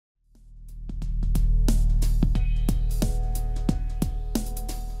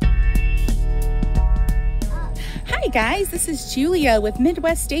guys, this is Julia with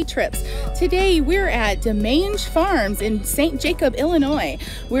Midwest Day Trips. Today we're at DeMange Farms in St. Jacob, Illinois.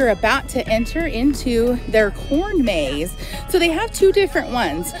 We're about to enter into their corn maze. So they have two different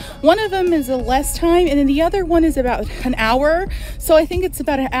ones. One of them is a less time and then the other one is about an hour. So I think it's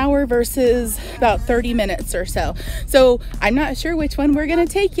about an hour versus about 30 minutes or so. So I'm not sure which one we're gonna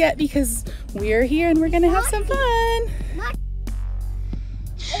take yet because we're here and we're gonna have some fun.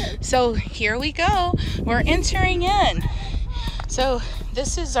 So here we go, we're entering in. So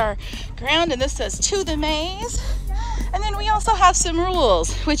this is our ground and this says to the maze. And then we also have some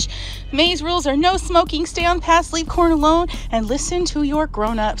rules, which maze rules are no smoking, stay on path, leave corn alone, and listen to your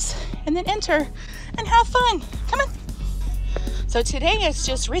grown-ups. And then enter and have fun. Come on. So today it's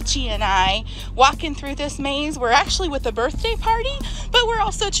just Richie and I walking through this maze. We're actually with a birthday party, but we're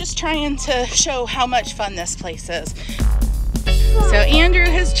also just trying to show how much fun this place is. So Andrew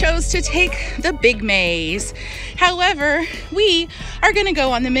has chose to take the big maze. However, we are gonna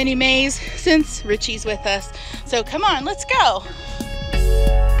go on the mini maze since Richie's with us. So come on, let's go.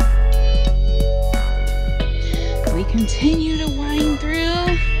 We continue to wind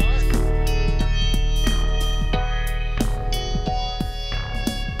through.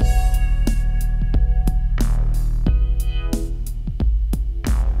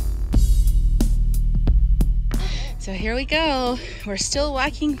 So here we go. We're still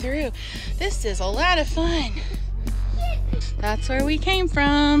walking through. This is a lot of fun. That's where we came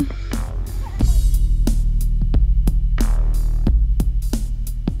from.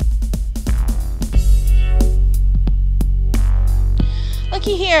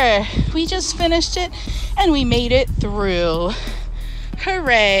 Looky here. We just finished it and we made it through.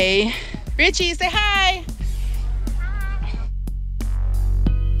 Hooray. Richie, say hi.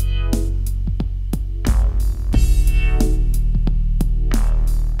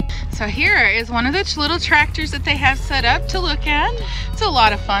 So here is one of the little tractors that they have set up to look at. It's a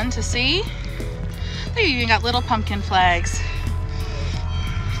lot of fun to see. They even got little pumpkin flags.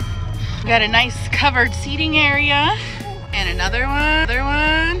 We got a nice covered seating area and another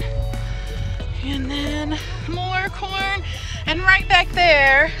one, and then more corn. And right back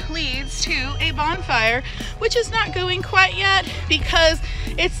there leads to a bonfire, which is not going quite yet because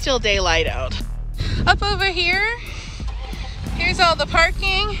it's still daylight out. Up over here, here's all the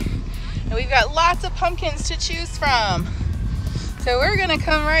parking. And we've got lots of pumpkins to choose from. So we're gonna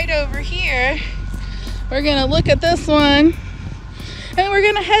come right over here. We're gonna look at this one and we're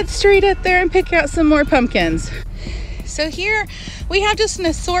gonna head straight up there and pick out some more pumpkins. So here we have just an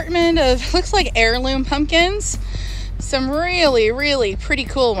assortment of, looks like heirloom pumpkins. Some really, really pretty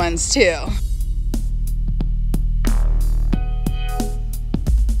cool ones too.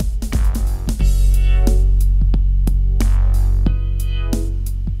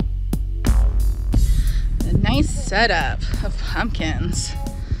 Nice setup of pumpkins.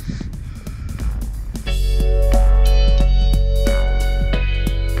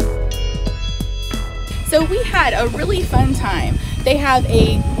 So we had a really fun time. They have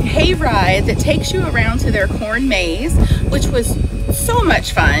a hay ride that takes you around to their corn maze, which was so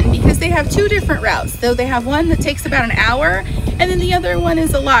much fun because they have two different routes. So they have one that takes about an hour and then the other one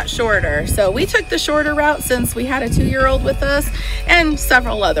is a lot shorter. So we took the shorter route since we had a 2-year-old with us and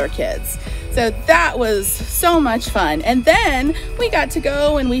several other kids. So that was so much fun. And then we got to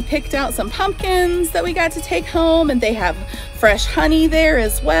go and we picked out some pumpkins that we got to take home, and they have fresh honey there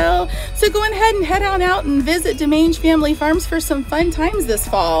as well. So go ahead and head on out and visit DeMange Family Farms for some fun times this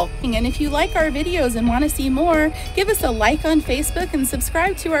fall. And if you like our videos and want to see more, give us a like on Facebook and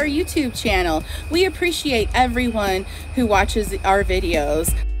subscribe to our YouTube channel. We appreciate everyone who watches our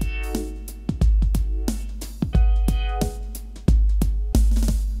videos.